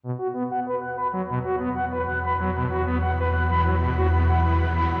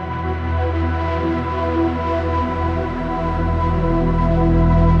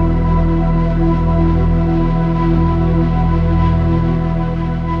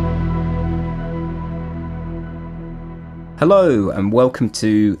Hello and welcome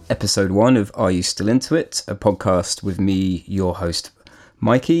to episode 1 of Are You Still Into It? A podcast with me, your host,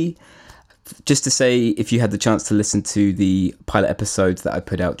 Mikey. Just to say, if you had the chance to listen to the pilot episodes that I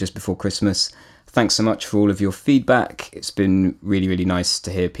put out just before Christmas, thanks so much for all of your feedback. It's been really, really nice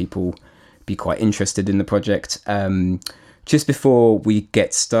to hear people be quite interested in the project. Just before we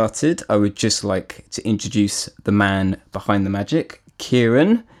get started, I would just like to introduce the man behind the magic,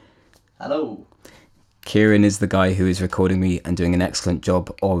 Kieran. Hello. Kieran is the guy who is recording me and doing an excellent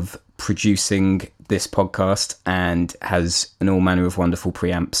job of producing this podcast and has an all manner of wonderful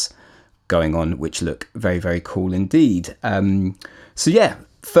preamps going on, which look very, very cool indeed.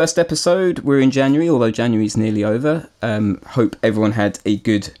 First episode, we're in January, although January's nearly over. Hope everyone had a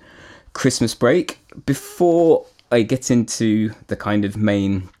good Christmas break. Before I get into the kind of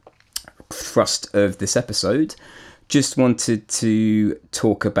main thrust of this episode, just wanted to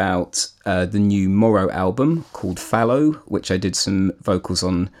talk about the new Morrow album called Fallow, which I did some vocals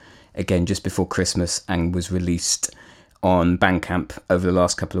on again just before Christmas and was released on Bandcamp over the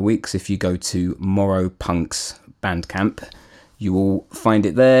last couple of weeks. If you go to Morrow Punk's Bandcamp, you will find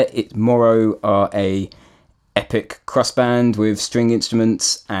it there. Morrow are a epic crust band with string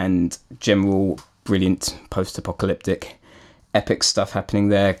instruments and general brilliant post-apocalyptic epic stuff happening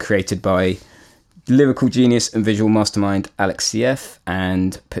there, created by lyrical genius and visual mastermind Alex CF,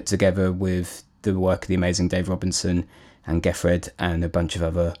 and put together with the work of the amazing Dave Robinson and Geffred and a bunch of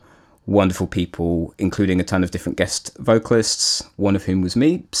other wonderful people, including a ton of different guest vocalists, one of whom was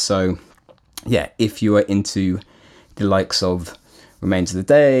me. So yeah, if you are into the likes of Remains of the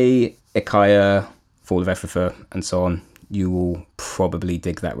Day, Ikaya, Fall of Ephrafa and so on, you will probably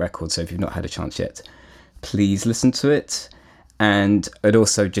dig that record. So if you've not had a chance yet, please listen to it. And I'd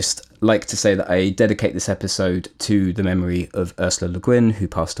also just like to say that I dedicate this episode to the memory of Ursula Le Guin, who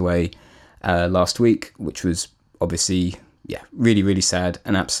passed away last week, which was obviously, really, really sad.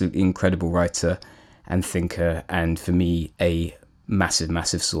 An absolutely incredible writer and thinker, and for me, a massive,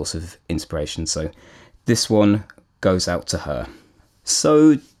 massive source of inspiration. So this one goes out to her.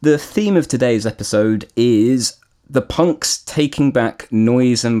 So the theme of today's episode is the punks taking back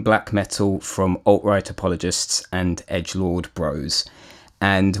noise and black metal from alt-right apologists and edgelord bros.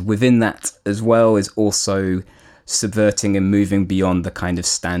 And within that as well is also subverting and moving beyond the kind of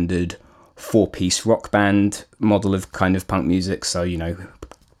standard 4-piece rock band model of kind of punk music. So,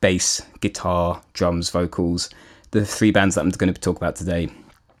 bass, guitar, drums, vocals. The 3 bands that I'm going to talk about today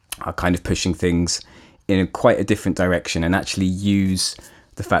are kind of pushing things in quite a different direction and actually use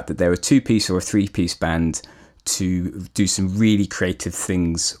the fact that they're a 2-piece or a 3-piece band to do some really creative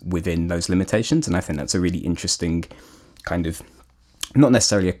things within those limitations. And I think that's a really interesting kind of, not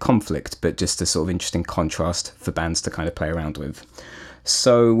necessarily a conflict, but just a sort of interesting contrast for bands to kind of play around with.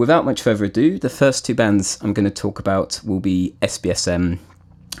 So without much further ado, the first 2 bands I'm going to talk about will be SBSM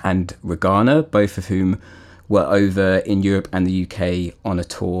and Ragana, both of whom were over in Europe and the UK on a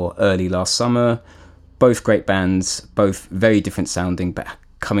tour early last summer. Both great bands, both very different sounding, but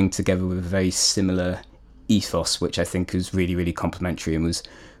coming together with a very similar ethos, which I think was really, really complimentary and was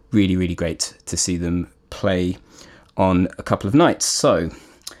really, really great to see them play on a couple of nights. So,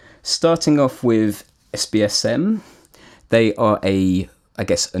 starting off with SBSM, they are a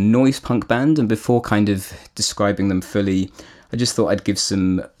noise punk band, and before kind of describing them fully, I just thought I'd give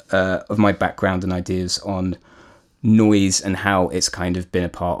some of my background and ideas on noise and how it's kind of been a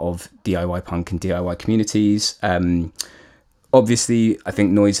part of DIY punk and DIY communities. Obviously, I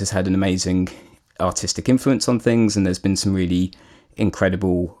think noise has had an amazing artistic influence on things, and there's been some really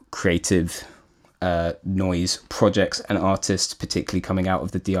incredible creative noise projects and artists, particularly coming out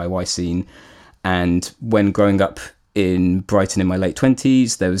of the DIY scene. And when growing up in Brighton in my late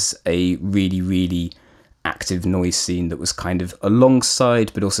 20s, there was a really, really active noise scene that was kind of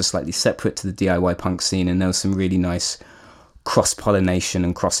alongside but also slightly separate to the DIY punk scene, and there was some really nice cross-pollination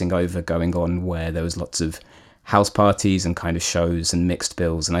and crossing over going on where there was lots of house parties and kind of shows and mixed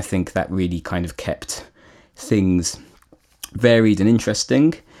bills, and I think that really kind of kept things varied and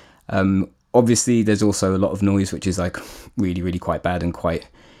interesting. Obviously there's also a lot of noise which is like really, really quite bad and quite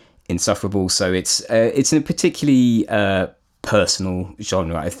insufferable, so it's in a particularly personal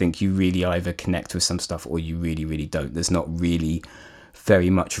genre. I think you really either connect with some stuff or you really, really don't. There's not really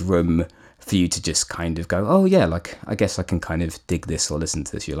very much room for you to just kind of go, oh yeah, like I guess I can kind of dig this or listen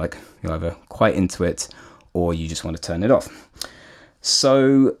to this. You're either quite into it or you just want to turn it off.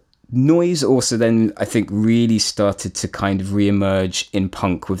 So noise also then, I think, really started to kind of re-emerge in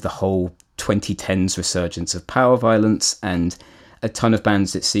punk with the whole 2010s resurgence of power violence, and a ton of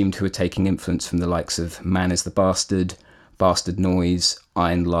bands, it seemed, who were taking influence from the likes of Man is the Bastard, Bastard Noise,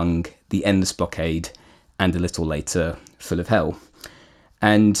 Iron Lung, The Endless Blockade, and a little later, Full of Hell.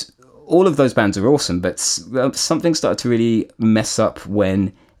 And all of those bands are awesome, but something started to really mess up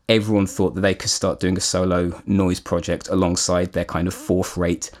when everyone thought that they could start doing a solo noise project alongside their kind of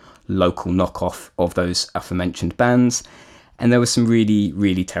fourth-rate local knockoff of those aforementioned bands. And there were some really,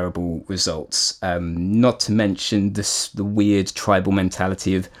 really terrible results. Not to mention the weird tribal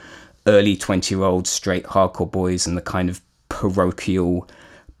mentality of early 20-year-old straight hardcore boys and the kind of parochial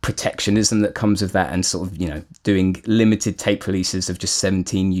protectionism that comes with that, and sort of, doing limited tape releases of just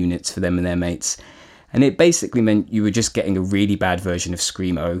 17 units for them and their mates. And it basically meant you were just getting a really bad version of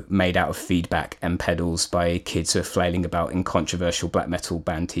Screamo made out of feedback and pedals by kids who are flailing about in controversial black metal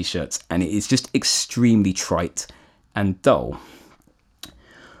band t-shirts. And it is just extremely trite and dull.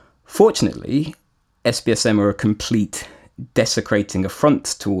 Fortunately, SBSM are a complete desecrating affront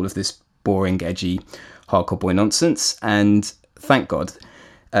to all of this boring, edgy, hardcore boy nonsense, and thank God.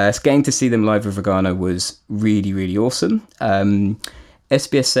 Getting to see them live with Ragana was really, really awesome.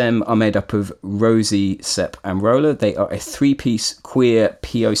 SBSM are made up of Rosie, Sepp and Roller. They are a three-piece queer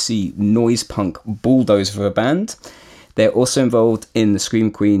POC noise punk bulldozer of a band. They're also involved in the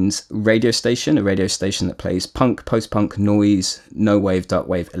Scream Queens radio station, a radio station that plays punk, post-punk, noise, no wave, dark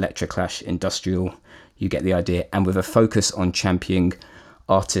wave, electroclash, industrial. You get the idea. And with a focus on championing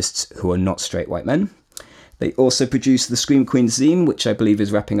artists who are not straight white men. They also produce the Scream Queens zine, which I believe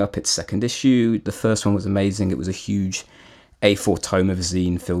is wrapping up its second issue. The first one was amazing. It was a huge A4 tome of a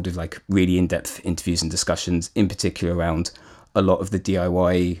zine filled with really in-depth interviews and discussions, in particular around a lot of the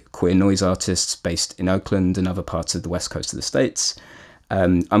DIY queer noise artists based in Oakland and other parts of the west coast of the States.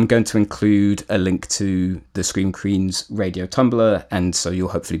 I'm going to include a link to the Scream Queens radio Tumblr, and so you'll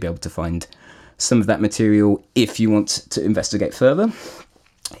hopefully be able to find some of that material if you want to investigate further.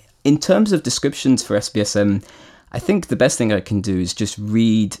 In terms of descriptions for SBSM, I think the best thing I can do is just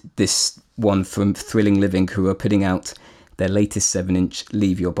read this one from Thrilling Living, who are putting out their latest 7-inch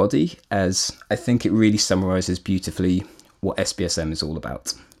Leave Your Body, as I think it really summarises beautifully what SBSM is all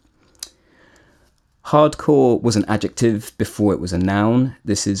about. Hardcore was an adjective before it was a noun.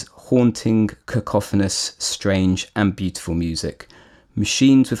 This is haunting, cacophonous, strange and beautiful music.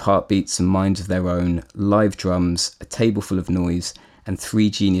 Machines with heartbeats and minds of their own, live drums, a table full of noise, and three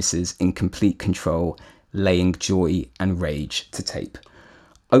geniuses in complete control, laying joy and rage to tape.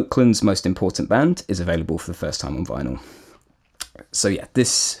 Oakland's most important band is available for the first time on vinyl. So yeah,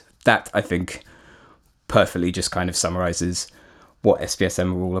 that I think perfectly just kind of summarises what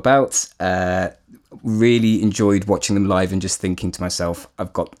SBSM are all about. Really enjoyed watching them live and just thinking to myself,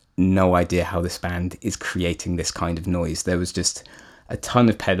 I've got no idea how this band is creating this kind of noise. There was just a ton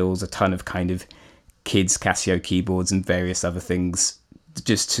of pedals, a ton of kind of kids' Casio keyboards and various other things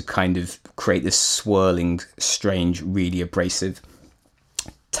just to kind of create this swirling, strange, really abrasive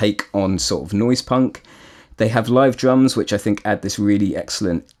take on sort of noise punk. They have live drums, which I think add this really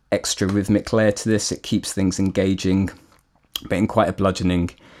excellent extra rhythmic layer to this. It keeps things engaging, but in quite a bludgeoning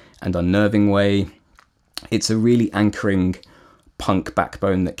and unnerving way. It's a really anchoring punk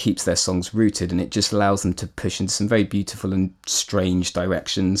backbone that keeps their songs rooted, and it just allows them to push into some very beautiful and strange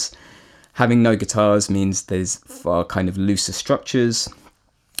directions. Having no guitars means there's far kind of looser structures,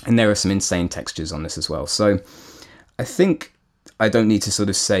 and there are some insane textures on this as well. So I think I don't need to sort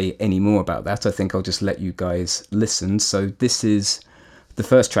of say any more about that. I think I'll just let you guys listen. So this is the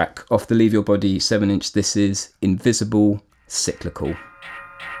first track off the Leave Your Body 7-inch. This is Invisible Cyclical.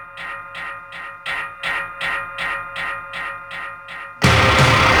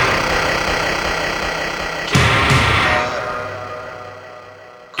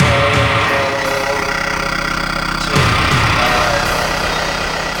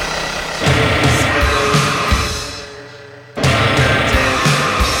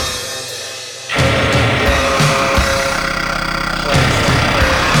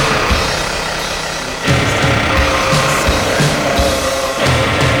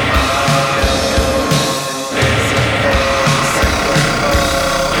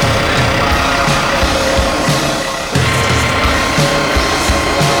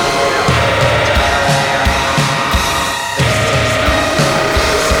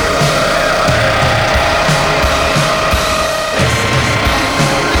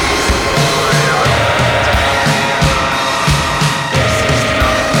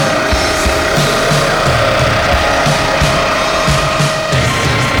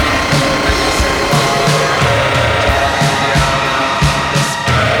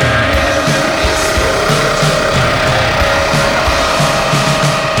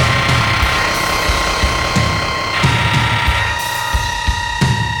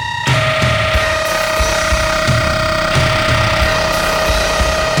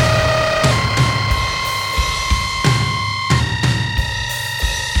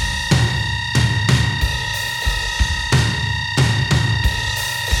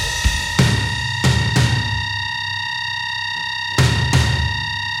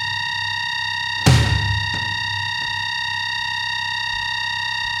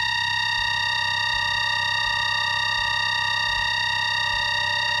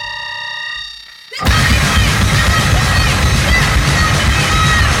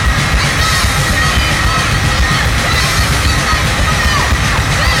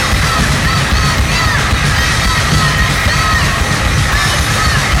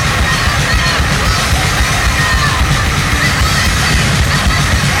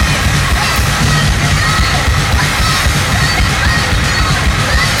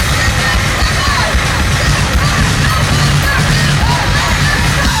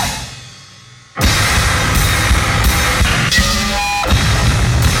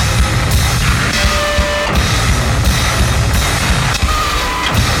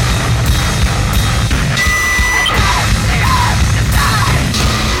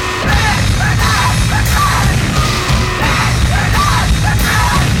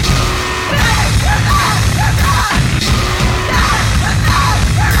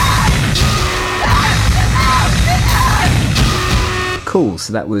 Cool,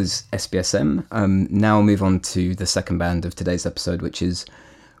 so that was SBSM. Now I'll move on to the second band of today's episode, which is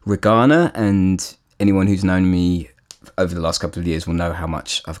Ragana, and anyone who's known me over the last couple of years will know how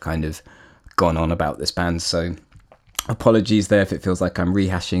much I've kind of gone on about this band, so apologies there if it feels like I'm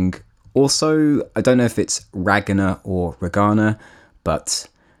rehashing. Also, I don't know if it's Ragana or Ragana, but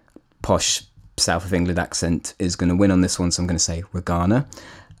posh south of England accent is going to win on this one, so I'm going to say Ragana.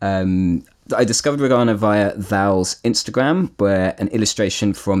 I discovered Ragana via Val's Instagram, where an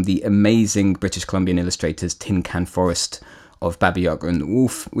illustration from the amazing British Columbian illustrators Tin Can Forest of Baba Yaga and the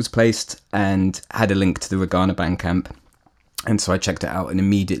Wolf was placed, and had a link to the Ragana Bandcamp. And so I checked it out and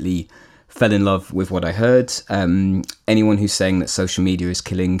immediately fell in love with what I heard. Anyone who's saying that social media is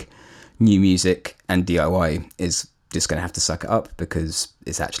killing new music and DIY is just going to have to suck it up, because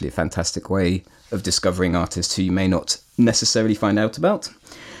it's actually a fantastic way of discovering artists who you may not necessarily find out about.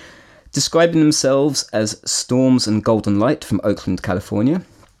 Describing themselves as Storms and Golden Light from Oakland, California.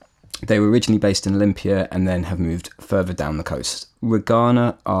 They were originally based in Olympia and then have moved further down the coast.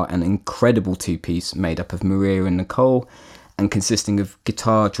 Ragana are an incredible two-piece made up of Maria and Nicole, and consisting of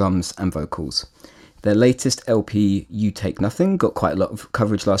guitar, drums and vocals. Their latest LP, You Take Nothing, got quite a lot of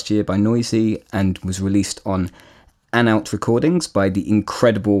coverage last year by Noisy and was released on Out Recordings by the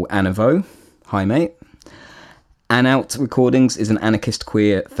incredible Anna Vo. Hi mate. Out Recordings is an anarchist,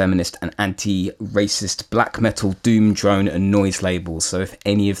 queer, feminist and anti-racist black metal, doom, drone and noise label, so if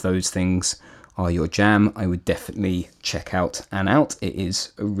any of those things are your jam, I would definitely check out Out. It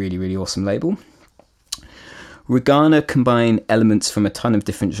is a really, really awesome label. Ragana combine elements from a ton of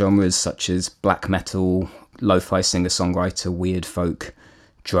different genres such as black metal, lo-fi singer-songwriter, weird folk,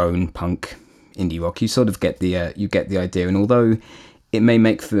 drone, punk, indie rock. You sort of get the idea, and although it may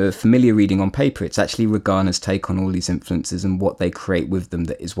make for familiar reading on paper, it's actually Ragana's take on all these influences and what they create with them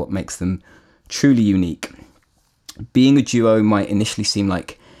that is what makes them truly unique. Being a duo might initially seem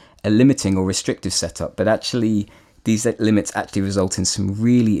like a limiting or restrictive setup, but actually these limits actually result in some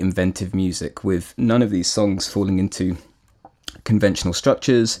really inventive music, with none of these songs falling into conventional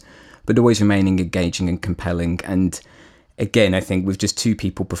structures, but always remaining engaging and compelling. And again, I think with just two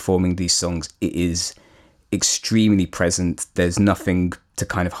people performing these songs, it is extremely present. There's nothing to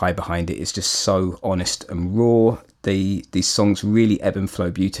kind of hide behind it. It's just so honest and raw. These songs really ebb and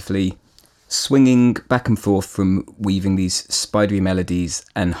flow beautifully, swinging back and forth from weaving these spidery melodies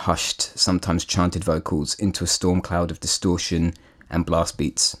and hushed, sometimes chanted vocals into a storm cloud of distortion and blast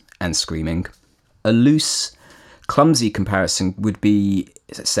beats and screaming. A loose, clumsy comparison would be,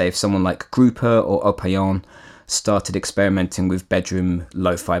 say, if someone like Grouper or Opayon started experimenting with bedroom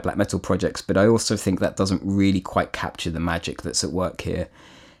lo-fi black metal projects, but I also think that doesn't really quite capture the magic that's at work here.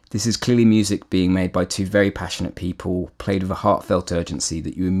 This is clearly music being made by two very passionate people, played with a heartfelt urgency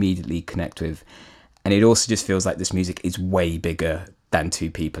that you immediately connect with, and it also just feels like this music is way bigger than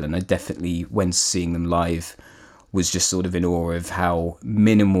two people, and I definitely, when seeing them live, was just sort of in awe of how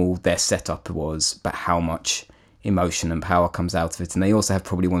minimal their setup was, but how much emotion and power comes out of it. And they also have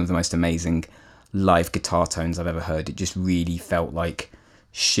probably one of the most amazing live guitar tones I've ever heard. It just really felt like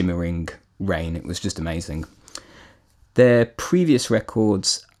shimmering rain. It was just amazing. Their previous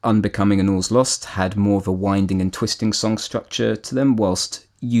records, Unbecoming and All's Lost, had more of a winding and twisting song structure to them, whilst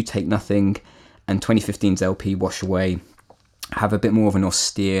You Take Nothing and 2015's LP Wash Away have a bit more of an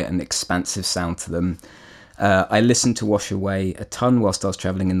austere and expansive sound to them. I listened to Wash Away a ton whilst I was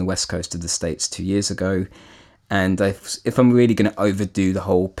travelling in the west coast of the States 2 years ago, and if I'm really going to overdo the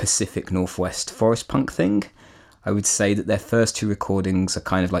whole Pacific Northwest forest punk thing, I would say that their first two recordings are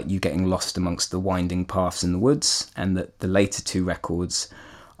kind of like you getting lost amongst the winding paths in the woods, and that the later two records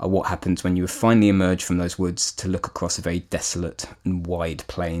are what happens when you finally emerge from those woods to look across a very desolate and wide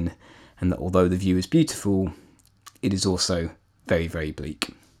plain, and that although the view is beautiful, it is also very, very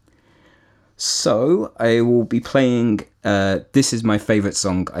bleak. So I will be playing, this is my favourite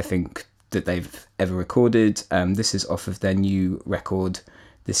song I think that they've ever recorded. This is off of their new record.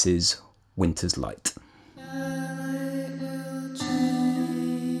 This is Winter's Light.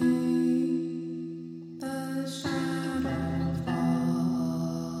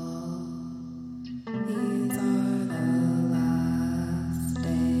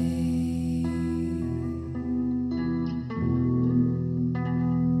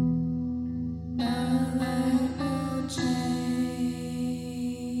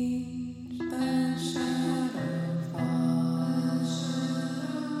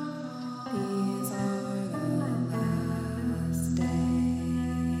 These are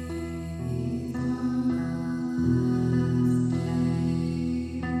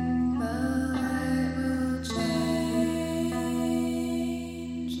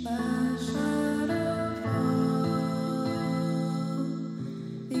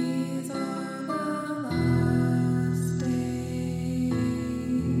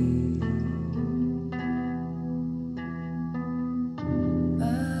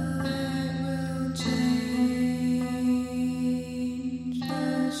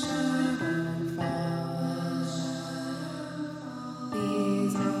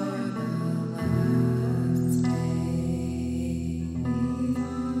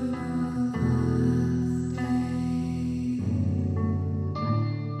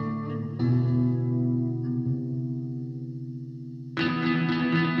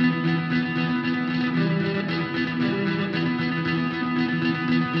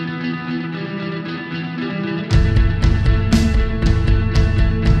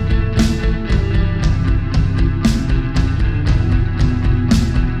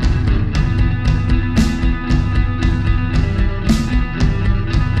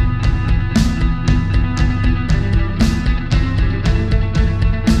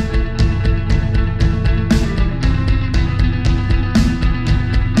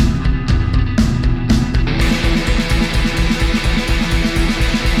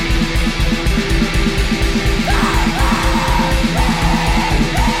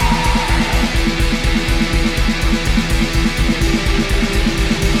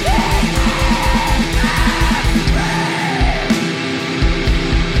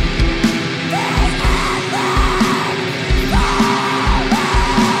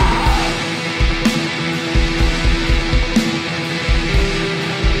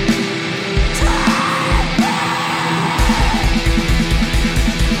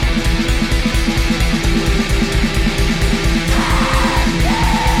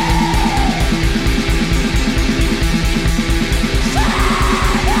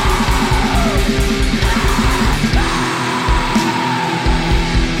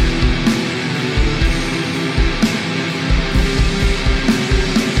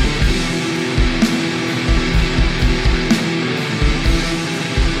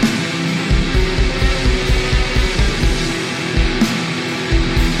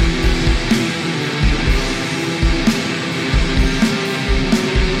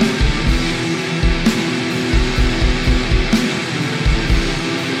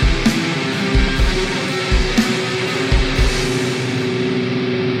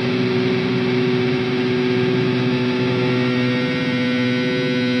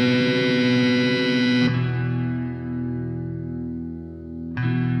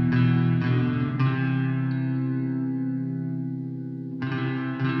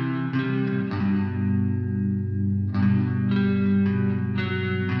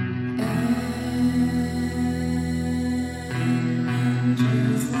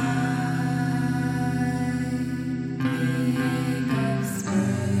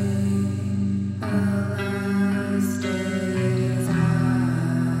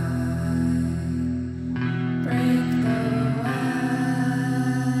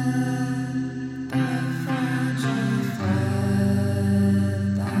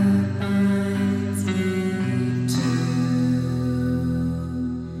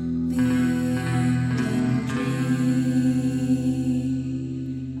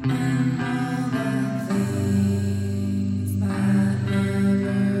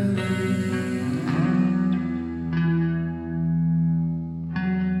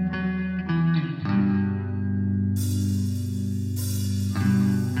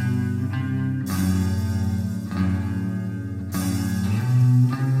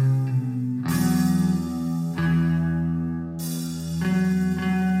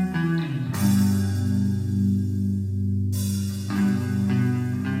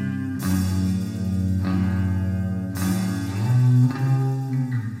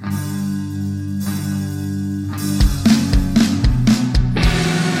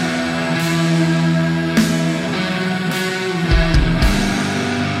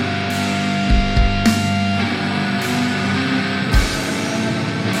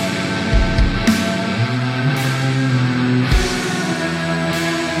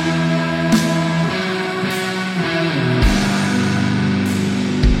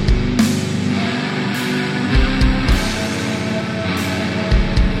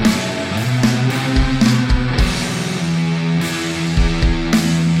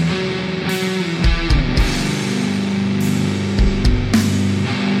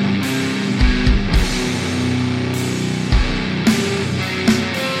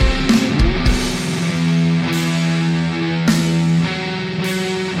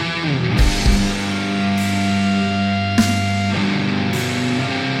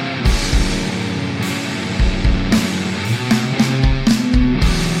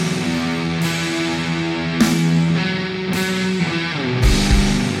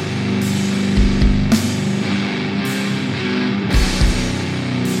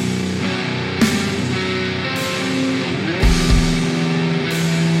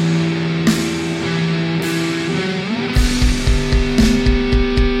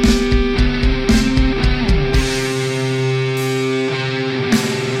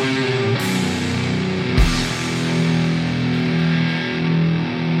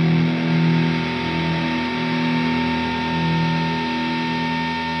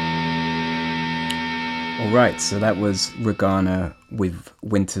Right, so that was Ragana with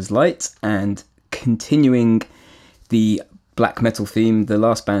Winter's Light, and continuing the black metal theme, the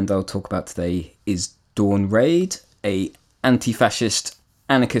last band I'll talk about today is Dawn Raid, a anti-fascist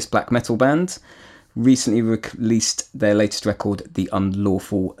anarchist black metal band. Recently released their latest record, The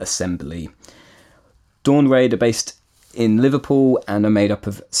Unlawful Assembly. Dawn Raid are based in Liverpool and are made up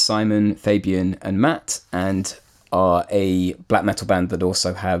of Simon, Fabian and Matt, and are a black metal band that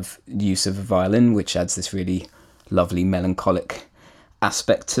also have use of a violin, which adds this really lovely melancholic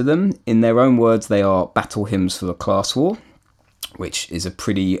aspect to them. In their own words, they are battle hymns for the class war, which is a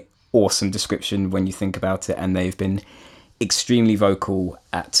pretty awesome description when you think about it, and they've been extremely vocal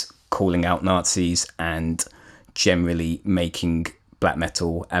at calling out Nazis and generally making black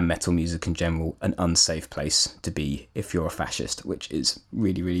metal and metal music in general an unsafe place to be if you're a fascist, which is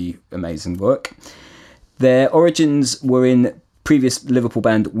really, really amazing work. Their origins were in previous Liverpool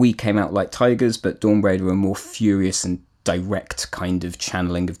band We Came Out Like Tigers, but Dawn Raid were a more furious and direct kind of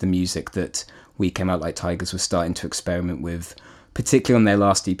channeling of the music that We Came Out Like Tigers was starting to experiment with, particularly on their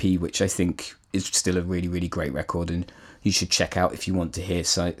last EP, which I think is still a really, really great record, and you should check out if you want to hear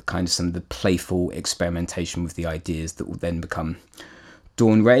some of the playful experimentation with the ideas that will then become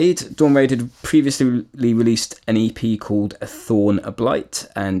Dawn Raid. Dawn Raid had previously released an EP called A Thorn, a Blight,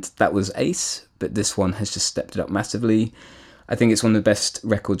 and that was ace, but this one has just stepped it up massively. I think it's one of the best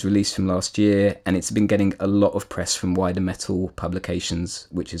records released from last year, and it's been getting a lot of press from wider metal publications,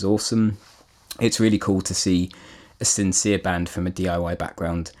 which is awesome. It's really cool to see a sincere band from a DIY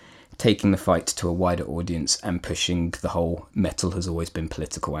background taking the fight to a wider audience and pushing the whole metal has always been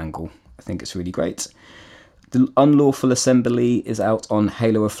political angle. I think it's really great. The Unlawful Assembly is out on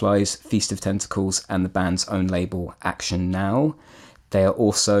Halo of Flies, Feast of Tentacles, and the band's own label, Action Now. They are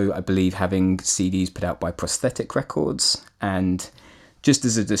also, I believe, having CDs put out by Prosthetic Records. And just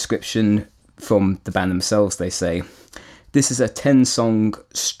as a description from the band themselves, they say, "This is a 10-song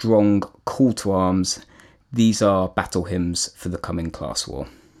strong call to arms. These are battle hymns for the coming class war."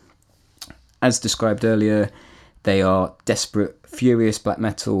 As described earlier, they are desperate, furious black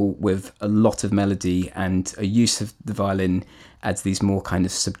metal with a lot of melody, and a use of the violin adds these more kind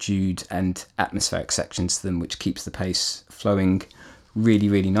of subdued and atmospheric sections to them, which keeps the pace flowing really,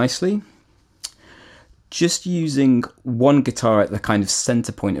 really nicely. Just using one guitar at the kind of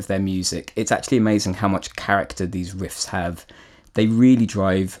center point of their music, it's actually amazing how much character these riffs have. They really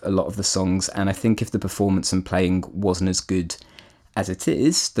drive a lot of the songs, and I think if the performance and playing wasn't as good as it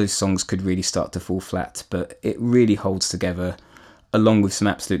is, those songs could really start to fall flat, but it really holds together along with some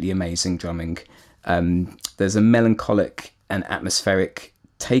absolutely amazing drumming. There's a melancholic and atmospheric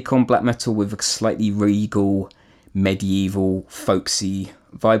take on black metal with a slightly regal, medieval, folksy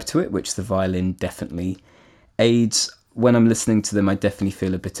vibe to it, which the violin definitely aids. When I'm listening to them, I definitely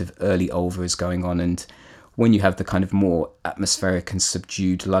feel a bit of early Olva is going on, and when you have the kind of more atmospheric and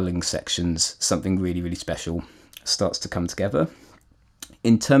subdued lulling sections, something really, really special starts to come together.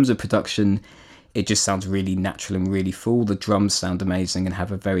 In terms of production, it just sounds really natural and really full. The drums sound amazing and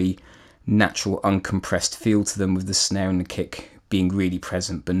have a very natural, uncompressed feel to them, with the snare and the kick being really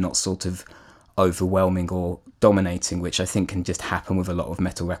present but not sort of overwhelming or dominating, which I think can just happen with a lot of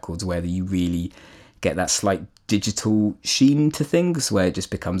metal records, where you really get that slight digital sheen to things, where it just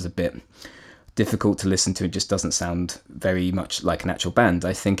becomes a bit difficult to listen to. It just doesn't sound very much like an actual band.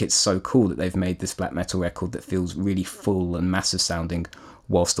 I think it's so cool that they've made this black metal record that feels really full and massive sounding,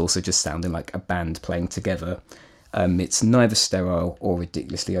 whilst also just sounding like a band playing together. It's neither sterile or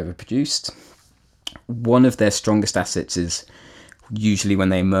ridiculously overproduced. One of their strongest assets is usually when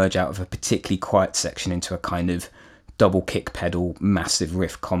they emerge out of a particularly quiet section into a kind of double kick pedal, massive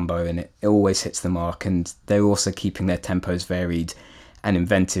riff combo, and it always hits the mark. And they're also keeping their tempos varied and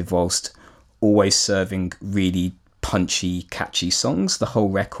inventive, whilst always serving really punchy, catchy songs. The whole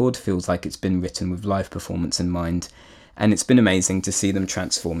record feels like it's been written with live performance in mind, and it's been amazing to see them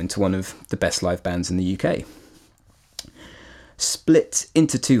transform into one of the best live bands in the UK. Split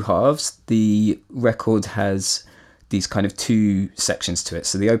into two halves, the record has these kind of two sections to it.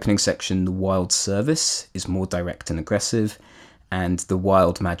 So the opening section, The Wild Service, is more direct and aggressive, and The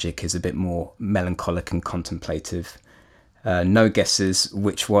Wild Magic is a bit more melancholic and contemplative. No guesses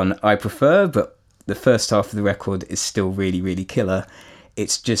which one I prefer, but the first half of the record is still really, really killer.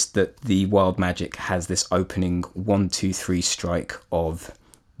 It's just that The Wild Magic has this opening 1-2-3 strike of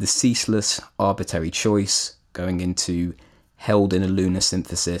the ceaseless arbitrary choice going into Held in a Lunar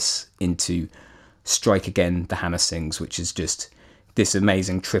Synthesis into Strike Again, the Hammer Sings, which is just this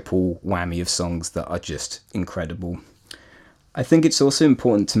amazing triple whammy of songs that are just incredible. I think it's also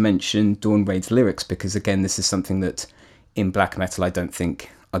important to mention Dawn Raid's lyrics, because again, this is something that in black metal I don't think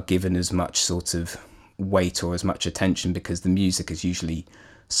are given as much sort of weight or as much attention because the music is usually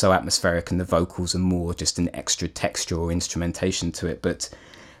so atmospheric and the vocals are more just an extra texture or instrumentation to it. But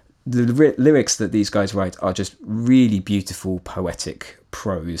the lyrics that these guys write are just really beautiful, poetic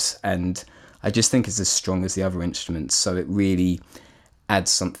prose, and I just think it's as strong as the other instruments, so it really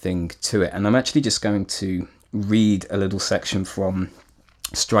adds something to it. And I'm actually just going to read a little section from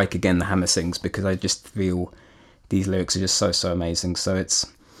Strike Again, the Hammer Sings, because I just feel these lyrics are just so amazing. So it's: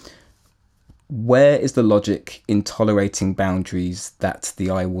 where is the logic in tolerating boundaries that the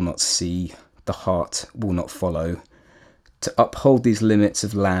eye will not see, the heart will not follow? To uphold these limits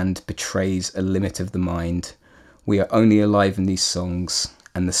of land betrays a limit of the mind. We are only alive in these songs,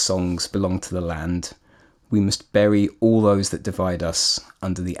 and the songs belong to the land. We must bury all those that divide us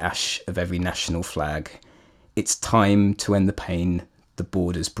under the ash of every national flag. It's time to end the pain the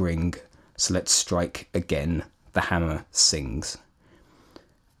borders bring, so let's strike again, the hammer sings.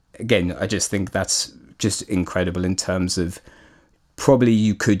 Again, I just think that's just incredible in terms of, probably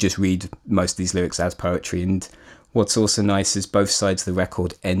you could just read most of these lyrics as poetry, and what's also nice is both sides of the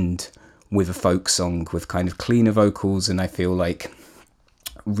record end with a folk song with kind of cleaner vocals, and I feel like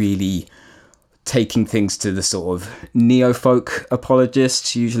really taking things to the sort of neo-folk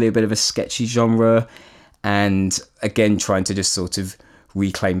apologists, usually a bit of a sketchy genre, and again trying to just sort of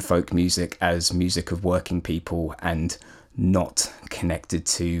reclaim folk music as music of working people and not connected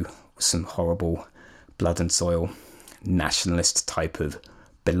to some horrible blood and soil nationalist type of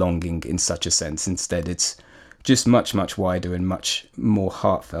belonging in such a sense. Instead, it's just much wider and much more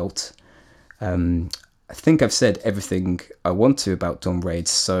heartfelt. I think I've said everything I want to about Dom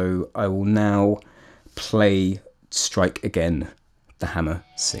Raids, so I will now play Strike Again, the Hammer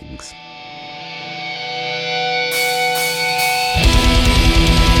Sings.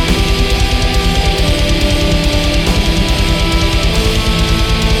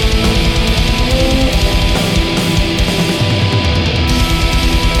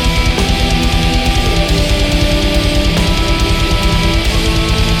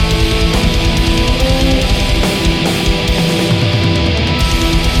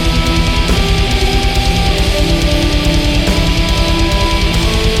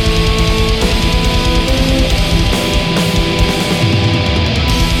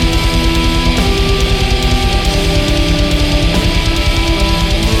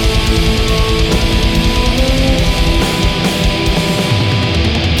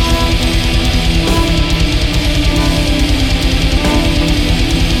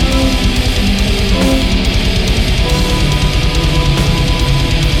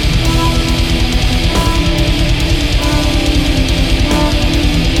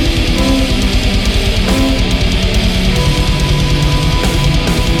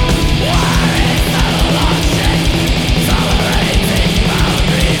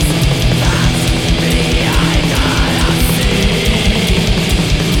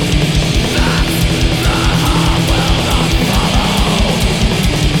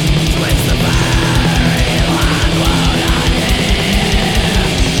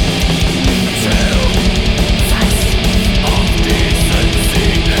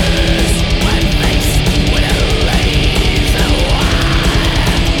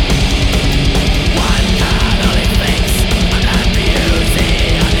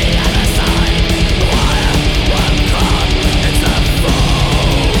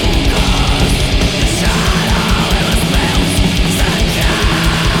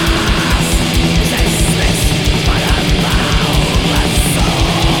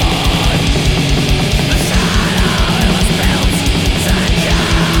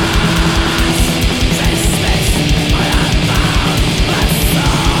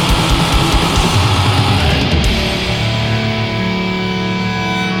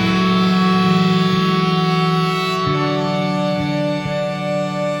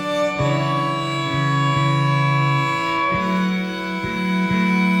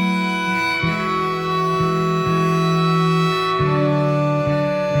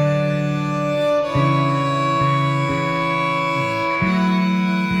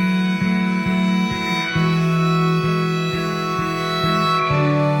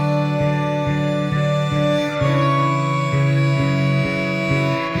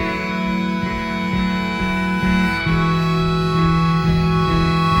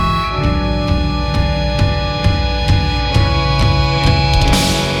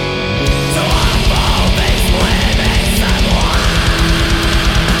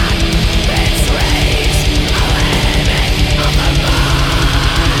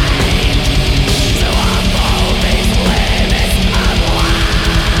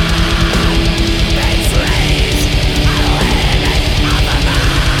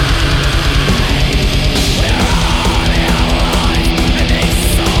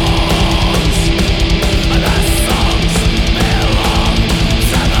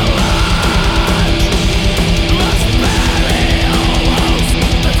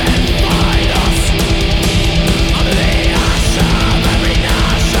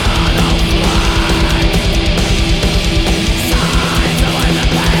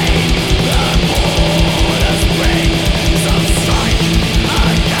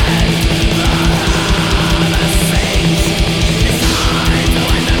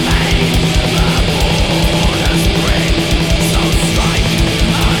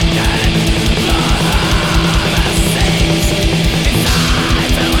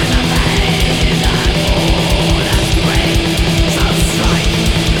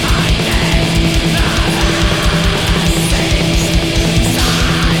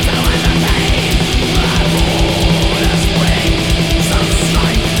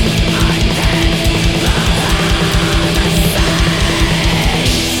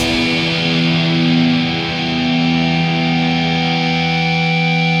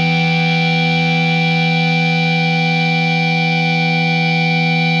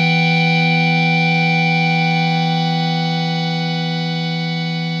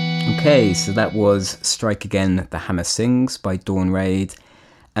 Okay, so that was Strike Again, The Hammer Sings by Dawn Raid.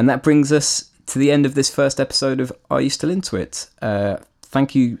 And that brings us to the end of this first episode of Are You Still Into It?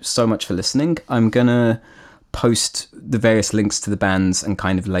 Thank you so much for listening. I'm going to post the various links to the bands and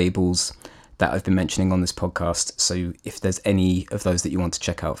kind of labels that I've been mentioning on this podcast. So if there's any of those that you want to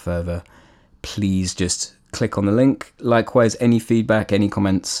check out further, please just click on the link. Likewise, any feedback, any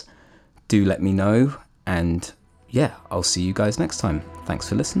comments, do let me know. And yeah, I'll see you guys next time. Thanks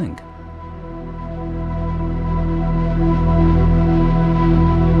for listening.